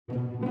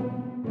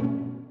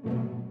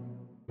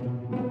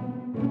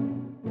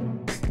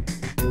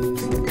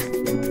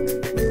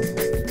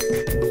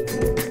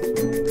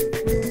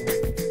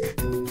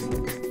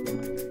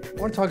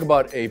want to talk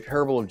about a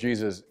parable of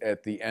Jesus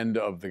at the end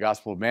of the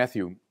Gospel of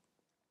Matthew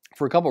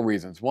for a couple of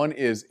reasons. One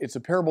is it's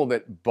a parable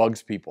that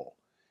bugs people.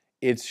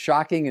 It's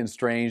shocking and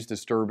strange,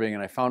 disturbing,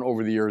 and I found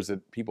over the years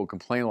that people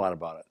complain a lot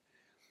about it.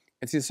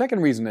 And see, the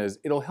second reason is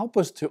it'll help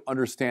us to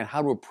understand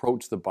how to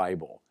approach the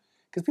Bible,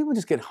 because people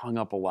just get hung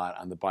up a lot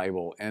on the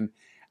Bible, and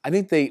I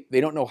think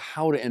they don't know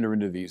how to enter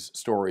into these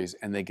stories,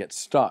 and they get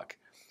stuck.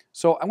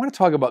 So I want to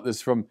talk about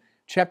this from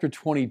chapter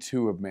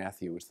 22 of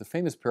Matthew. It's the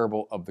famous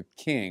parable of the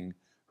king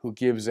who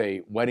gives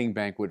a wedding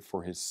banquet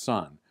for his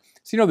son.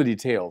 So you know the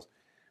details.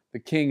 The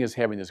king is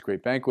having this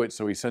great banquet,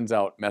 so he sends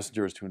out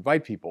messengers to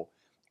invite people,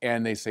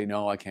 and they say,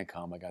 no, I can't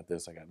come, I got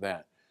this, I got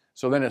that.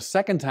 So then a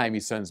second time he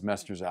sends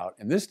messengers out,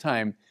 and this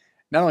time,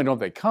 not only don't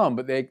they come,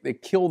 but they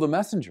kill the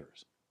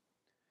messengers.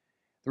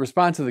 The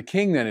response of the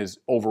king then is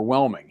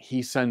overwhelming.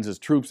 He sends his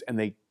troops, and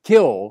they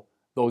kill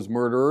those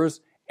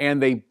murderers,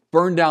 and they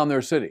burn down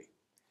their city.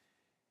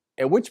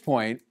 At which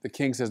point, the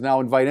king says, now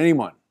invite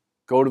anyone.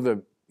 Go to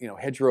the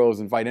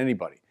hedgerows, invite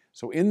anybody.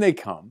 So in they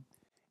come,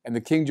 and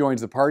the king joins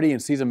the party and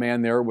sees a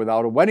man there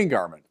without a wedding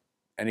garment.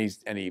 And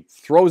he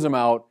throws him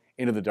out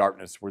into the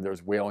darkness where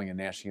there's wailing and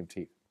gnashing of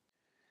teeth.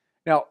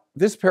 Now,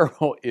 this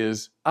parable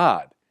is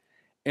odd.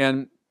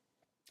 And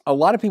a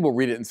lot of people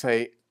read it and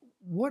say,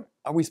 what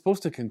are we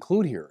supposed to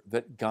conclude here?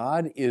 That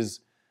God is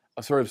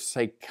a sort of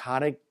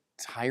psychotic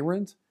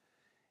tyrant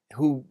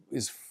who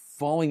is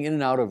falling in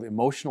and out of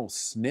emotional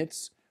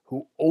snits,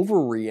 who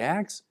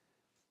overreacts,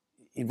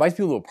 invites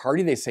people to a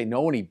party, they say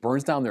no, and he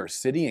burns down their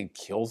city and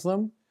kills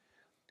them?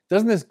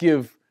 Doesn't this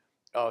give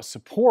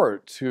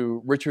support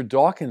to Richard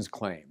Dawkins'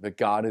 claim that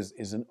God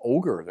is an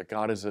ogre, that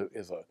God is a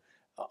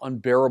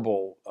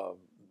unbearable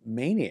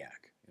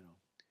maniac?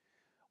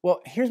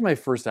 Well, here's my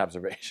first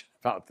observation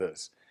about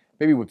this,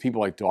 maybe with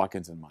people like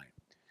Dawkins in mind.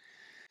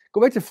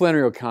 Go back to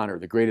Flannery O'Connor,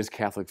 the greatest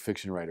Catholic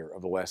fiction writer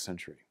of the last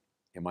century,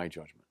 in my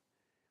judgment.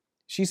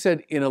 She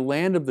said, in a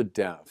land of the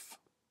deaf,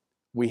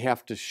 we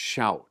have to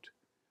shout.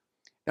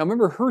 Now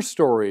remember, her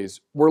stories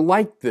were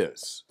like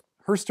this.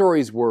 Her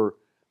stories were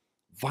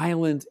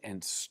violent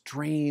and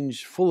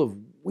strange, full of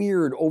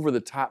weird,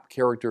 over-the-top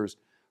characters.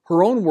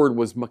 Her own word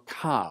was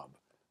macabre.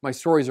 My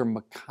stories are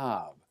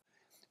macabre.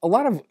 A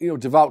lot of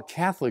devout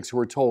Catholics who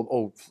are told,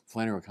 oh,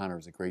 Flannery O'Connor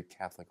is a great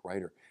Catholic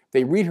writer,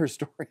 they read her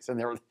stories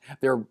and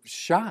they're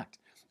shocked.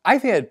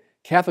 I've had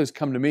Catholics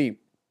come to me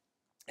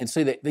and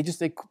say that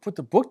they put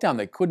the book down,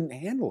 they couldn't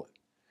handle it.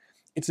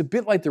 It's a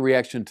bit like the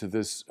reaction to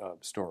this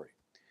story.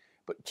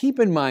 But keep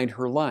in mind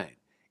her line,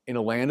 in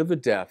a land of the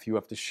deaf, you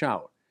have to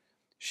shout.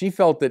 She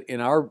felt that in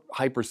our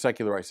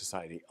hyper-secularized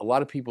society, a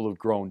lot of people have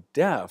grown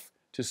deaf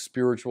to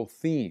spiritual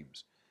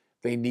themes.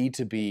 They need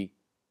to be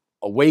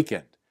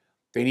awakened.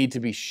 They need to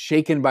be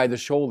shaken by the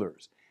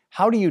shoulders.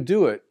 How do you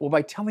do it? Well,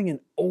 by telling an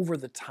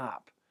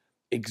over-the-top,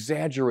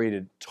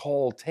 exaggerated,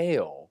 tall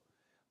tale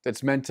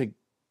that's meant to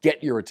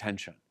get your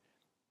attention.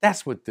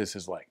 That's what this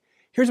is like.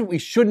 Here's what we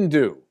shouldn't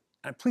do.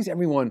 And please,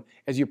 everyone,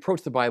 as you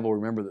approach the Bible,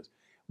 remember this.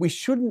 We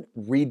shouldn't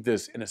read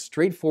this in a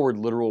straightforward,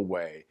 literal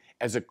way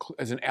as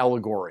an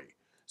allegory.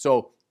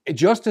 So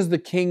just as the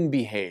king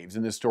behaves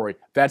in this story,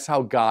 that's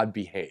how God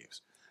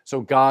behaves. So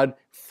God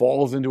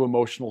falls into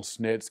emotional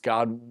snits.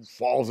 God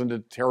falls into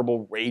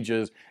terrible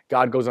rages.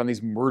 God goes on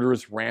these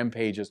murderous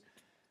rampages.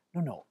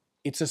 No.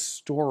 It's a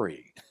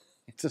story.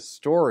 It's a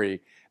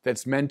story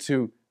that's meant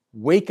to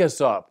wake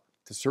us up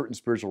to certain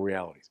spiritual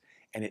realities.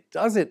 And it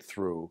does it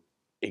through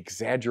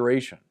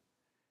exaggeration.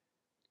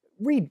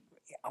 Read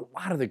a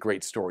lot of the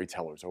great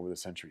storytellers over the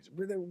centuries.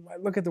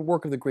 Look at the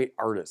work of the great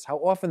artists, how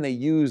often they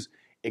use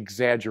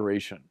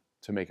exaggeration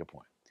to make a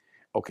point.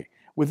 Okay,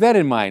 with that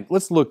in mind,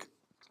 let's look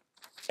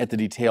at the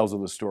details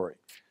of the story.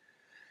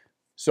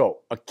 So,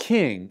 a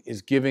king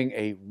is giving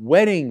a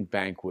wedding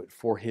banquet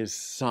for his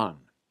son.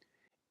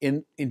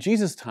 In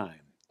Jesus'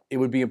 time, it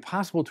would be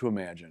impossible to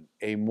imagine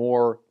a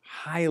more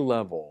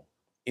high-level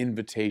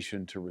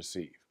invitation to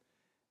receive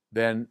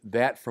than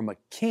that from a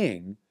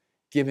king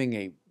giving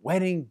a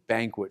wedding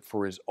banquet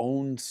for his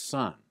own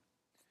son.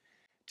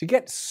 To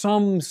get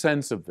some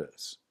sense of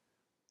this,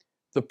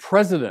 the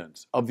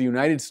President of the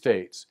United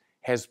States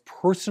has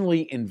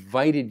personally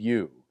invited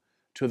you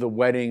to the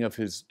wedding of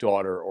his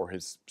daughter or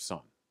his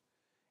son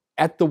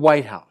at the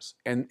White House.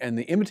 And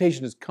the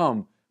invitation has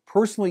come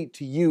personally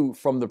to you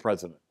from the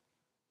President.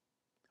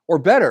 Or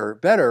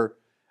better,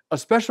 a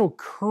special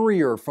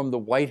courier from the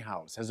White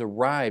House has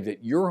arrived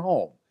at your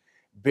home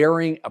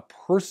bearing a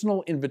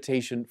personal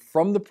invitation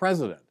from the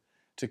President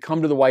to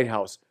come to the White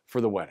House for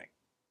the wedding.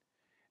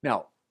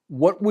 Now,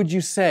 what would you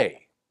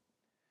say?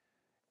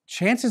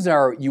 Chances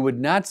are you would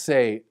not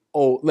say,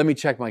 oh, let me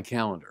check my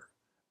calendar,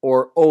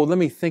 or, oh, let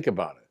me think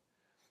about it,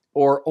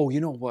 or, oh,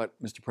 you know what,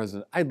 Mr.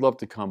 President, I'd love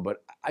to come,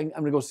 but I'm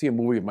going to go see a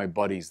movie with my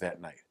buddies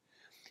that night.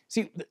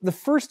 See, the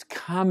first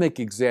comic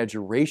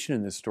exaggeration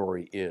in this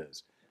story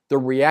is the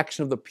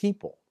reaction of the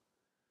people.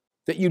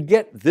 That you'd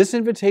get this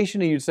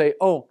invitation and you'd say,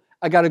 oh,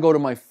 I got to go to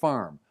my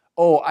farm.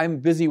 Oh, I'm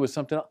busy with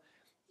something else.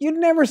 You'd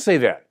never say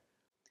that.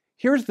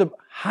 Here's the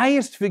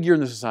highest figure in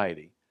the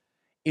society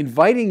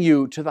inviting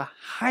you to the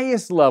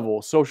highest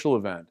level social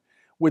event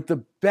with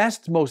the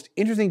best, most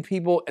interesting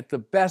people at the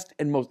best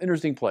and most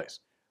interesting place.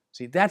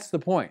 See, that's the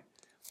point.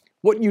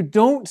 What you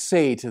don't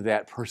say to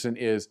that person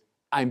is,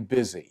 I'm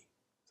busy.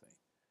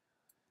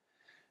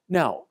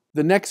 Now,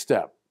 the next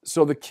step.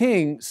 So the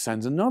king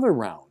sends another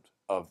round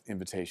of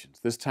invitations,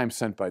 this time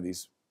sent by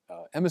these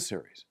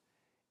emissaries.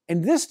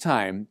 And this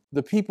time,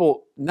 the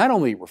people not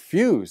only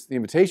refuse the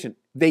invitation,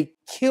 they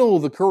kill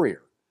the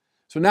courier.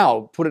 So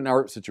now, put it in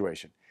our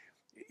situation.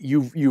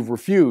 You've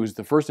refused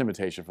the first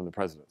invitation from the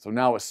president. So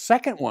now a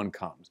second one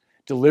comes,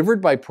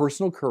 delivered by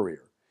personal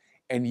courier,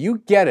 and you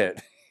get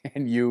it,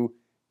 and you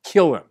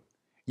kill him.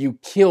 You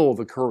kill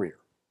the courier.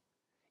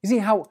 You see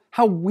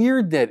how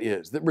weird that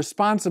is. The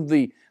response of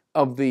the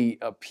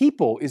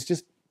people is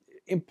just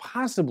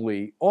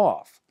impossibly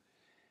off,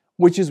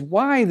 which is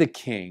why the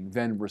king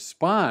then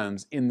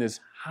responds in this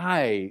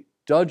high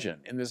dudgeon,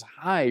 in this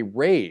high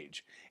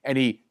rage, and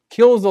he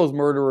kills those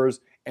murderers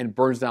and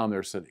burns down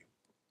their city.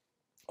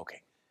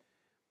 Okay.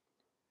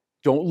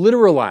 Don't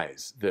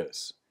literalize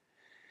this,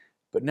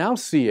 but now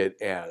see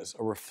it as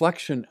a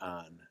reflection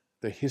on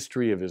the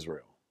history of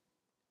Israel.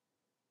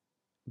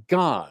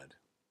 God,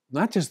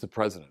 not just the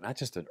president, not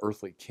just an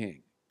earthly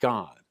king,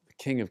 God, the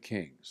King of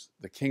Kings,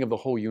 the King of the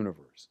whole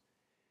universe,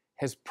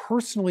 has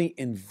personally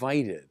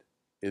invited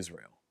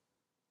Israel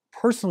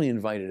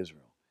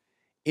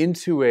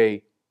into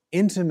an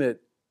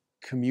intimate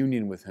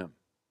communion with him.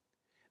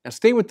 Now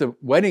stay with the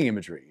wedding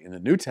imagery in the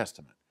New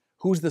Testament.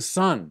 Who's the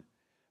son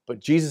but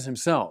Jesus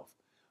himself,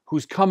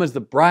 who's come as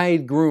the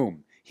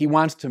bridegroom? He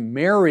wants to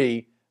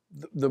marry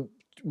the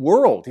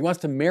world. He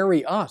wants to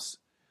marry us.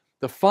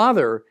 The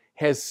Father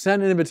has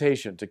sent an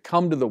invitation to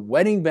come to the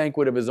wedding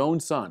banquet of his own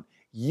son.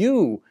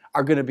 You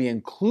are going to be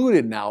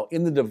included now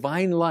in the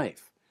divine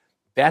life.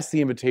 That's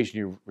the invitation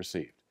you've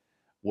received.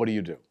 What do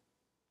you do?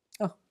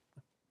 Oh,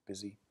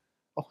 busy.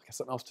 Oh, I got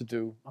something else to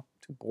do. I'm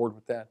too bored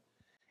with that.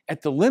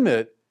 At the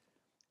limit,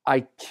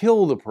 I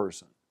kill the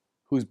person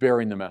who's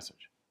bearing the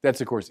message.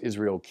 That's, of course,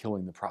 Israel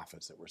killing the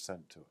prophets that were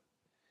sent to it.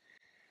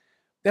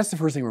 That's the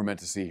first thing we're meant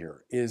to see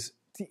here is,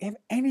 do you have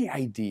any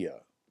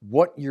idea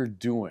what you're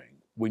doing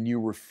when you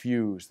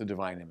refuse the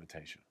divine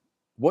invitation?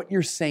 What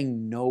you're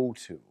saying no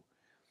to?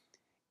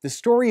 The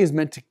story is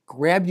meant to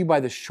grab you by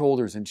the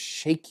shoulders and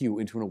shake you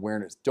into an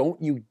awareness. Don't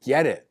you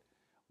get it,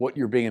 what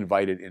you're being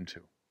invited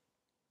into?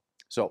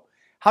 So,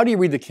 how do you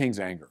read the king's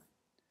anger?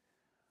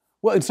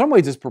 Well, in some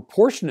ways, it's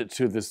proportionate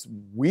to this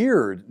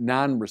weird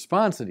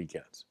non-response that he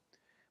gets.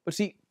 But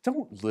see,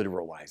 don't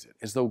literalize it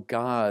as though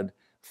God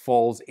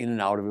falls in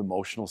and out of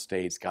emotional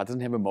states. God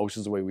doesn't have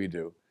emotions the way we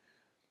do.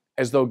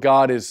 As though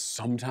God is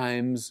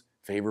sometimes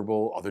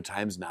favorable, other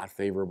times not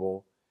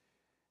favorable.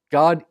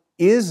 God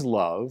is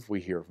love, we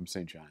hear from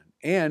St. John,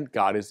 and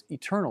God is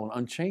eternal and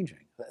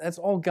unchanging. That's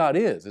all God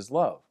is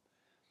love.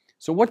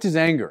 So what's his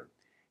anger?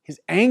 His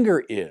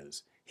anger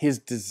is his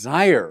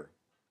desire,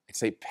 I'd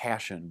say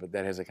passion, but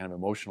that has a kind of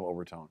emotional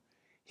overtone.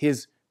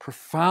 His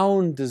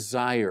profound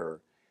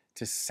desire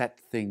to set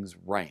things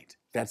right.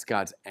 That's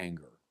God's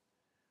anger.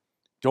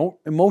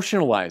 Don't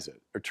emotionalize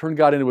it or turn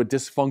God into a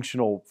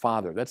dysfunctional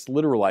father. That's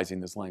literalizing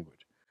this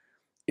language.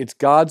 It's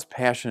God's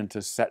passion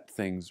to set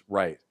things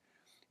right.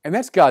 And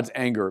that's God's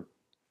anger,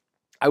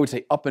 I would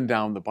say, up and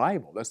down the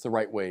Bible. That's the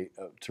right way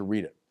to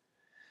read it.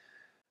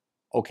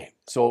 Okay,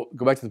 so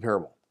go back to the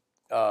parable.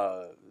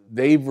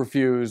 They've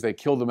refused, they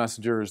killed the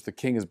messengers, the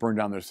king has burned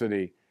down their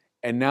city,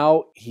 and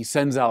now he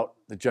sends out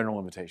the general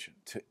invitation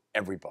to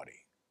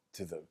everybody,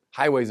 to the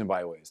highways and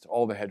byways, to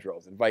all the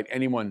hedgerows. Invite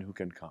anyone who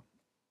can come.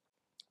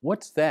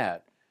 What's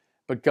that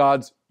but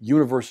God's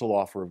universal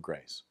offer of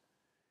grace?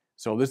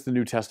 So this is the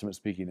New Testament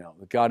speaking now.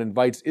 That God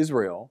invites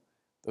Israel,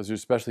 those are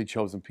especially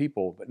chosen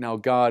people, but now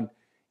God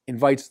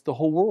invites the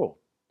whole world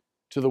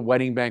to the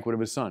wedding banquet of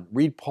his son.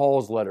 Read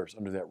Paul's letters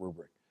under that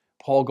rubric.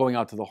 Paul going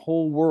out to the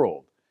whole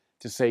world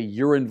to say,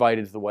 you're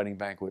invited to the wedding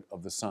banquet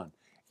of the son.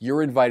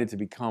 You're invited to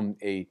become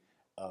a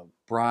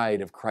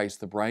bride of Christ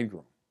the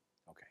bridegroom.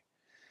 Okay.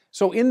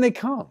 So in they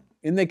come.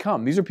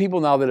 These are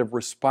people now that have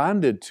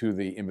responded to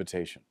the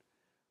invitation.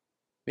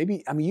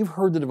 Maybe, you've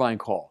heard the divine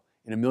call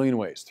in a million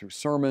ways, through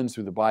sermons,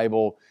 through the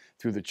Bible,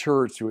 through the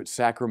church, through its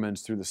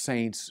sacraments, through the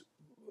saints,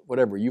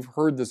 whatever. You've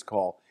heard this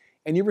call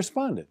and you've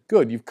responded.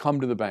 Good, you've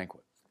come to the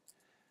banquet.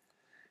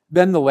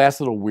 Then the last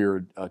little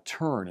weird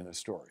turn in the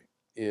story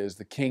is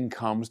the king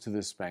comes to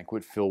this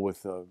banquet filled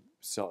with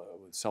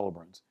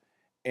celebrants,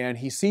 and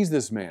he sees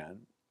this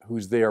man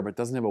who's there but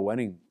doesn't have a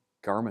wedding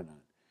garment on.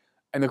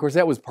 And of course,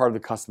 that was part of the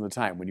custom of the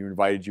time. When you were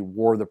invited, you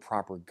wore the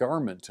proper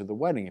garment to the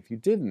wedding. If you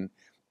didn't,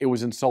 it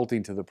was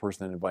insulting to the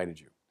person that invited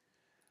you.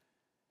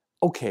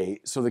 Okay,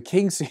 so the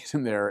king sees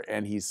him there,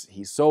 and he's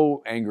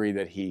so angry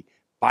that he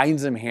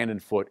binds him hand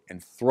and foot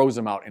and throws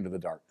him out into the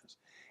darkness.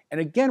 And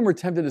again, we're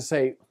tempted to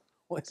say,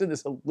 well, isn't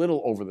this a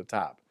little over the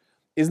top?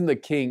 Isn't the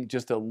king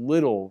just a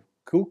little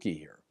kooky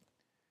here?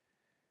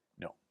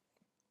 No.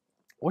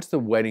 What's the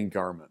wedding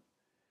garment?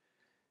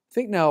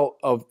 Think now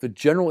of the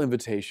general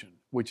invitation,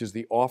 which is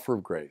the offer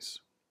of grace,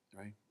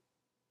 right?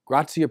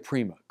 Gratia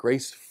prima,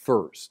 grace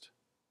first.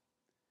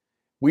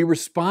 We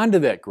respond to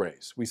that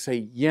grace. We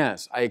say,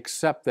 yes, I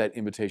accept that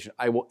invitation.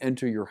 I will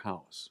enter your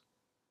house.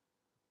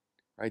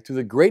 Right? Through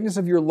the greatness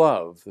of your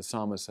love, the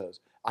psalmist says,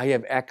 I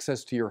have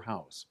access to your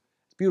house.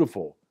 It's a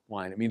beautiful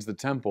line. It means the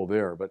temple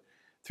there. But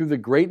through the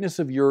greatness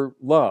of your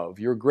love,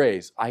 your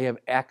grace, I have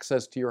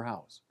access to your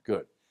house.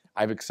 Good.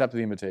 I've accepted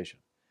the invitation.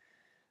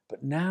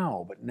 But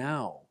now,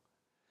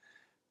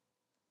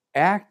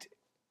 act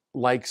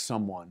like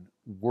someone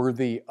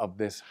worthy of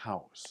this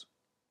house.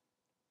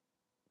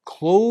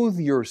 Clothe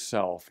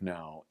yourself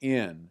now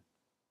in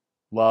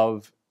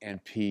love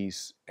and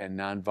peace and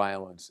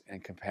nonviolence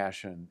and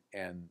compassion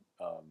and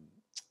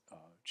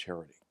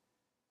charity.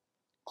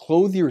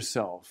 Clothe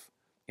yourself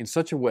in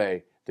such a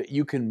way that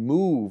you can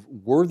move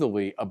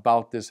worthily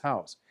about this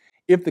house.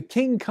 If the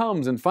king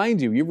comes and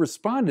finds you, you've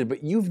responded,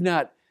 but you've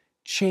not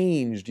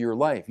changed your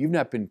life. You've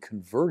not been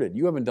converted.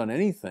 You haven't done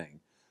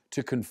anything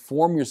to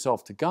conform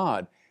yourself to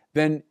God,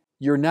 then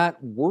you're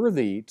not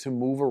worthy to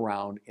move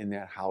around in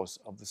that house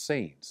of the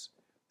saints.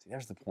 See,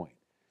 there's the point.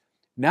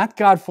 Not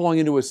God falling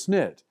into a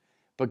snit,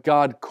 but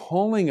God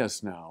calling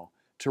us now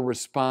to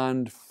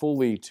respond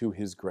fully to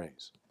his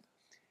grace.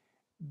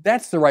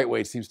 That's the right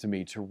way, it seems to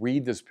me, to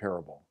read this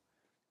parable,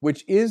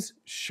 which is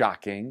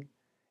shocking.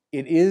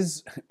 It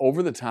is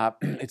over the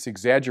top. It's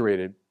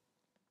exaggerated.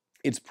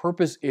 Its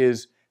purpose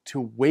is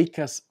to wake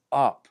us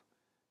up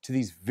to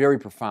these very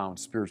profound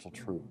spiritual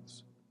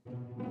truths.